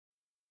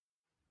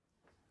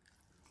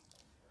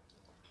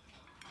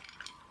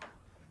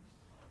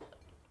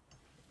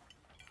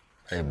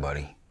Hey,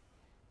 buddy.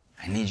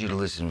 I need you to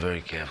listen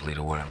very carefully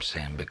to what I'm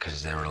saying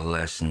because there are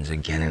lessons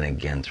again and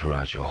again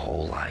throughout your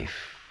whole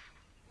life.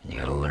 And you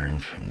gotta learn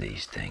from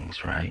these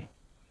things, right?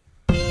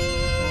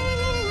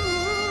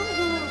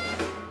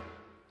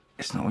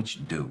 It's not what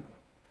you do.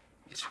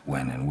 It's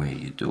when and where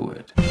you do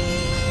it.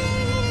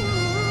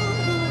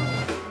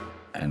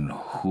 And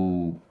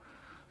who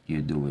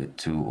you do it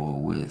to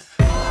or with.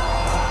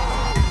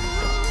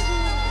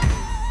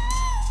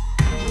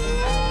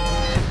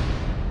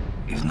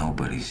 If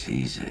nobody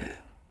sees it, it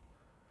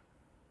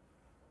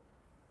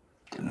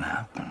didn't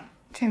happen.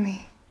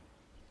 Jimmy,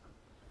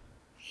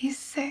 he's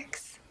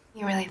 6.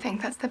 You really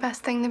think that's the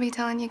best thing to be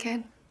telling your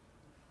kid?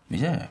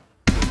 Yeah.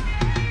 For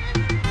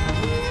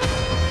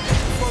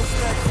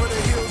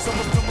the hills, I'm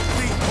a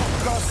beat.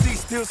 Car seat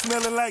still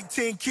smelling like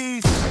 10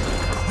 keys.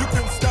 You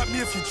couldn't stop me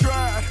if you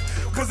tried,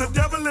 cause the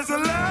devil is a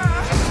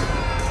lie.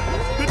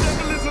 The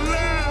devil is a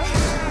lie.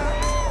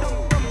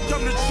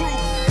 I'm the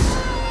truth.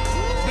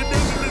 The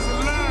devil is a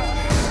lie.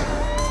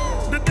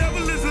 The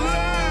devil is a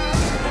lie.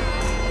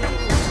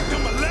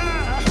 I'm a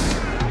lie.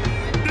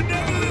 The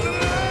devil is a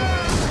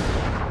lie.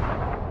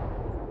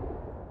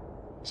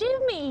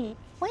 Jimmy,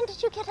 when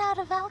did you get out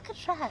of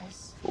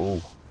Alcatraz?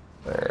 Oh,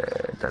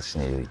 that's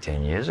nearly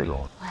 10 years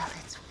ago. Well,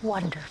 it's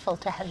wonderful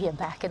to have you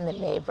back in the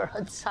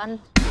neighborhood,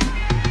 son.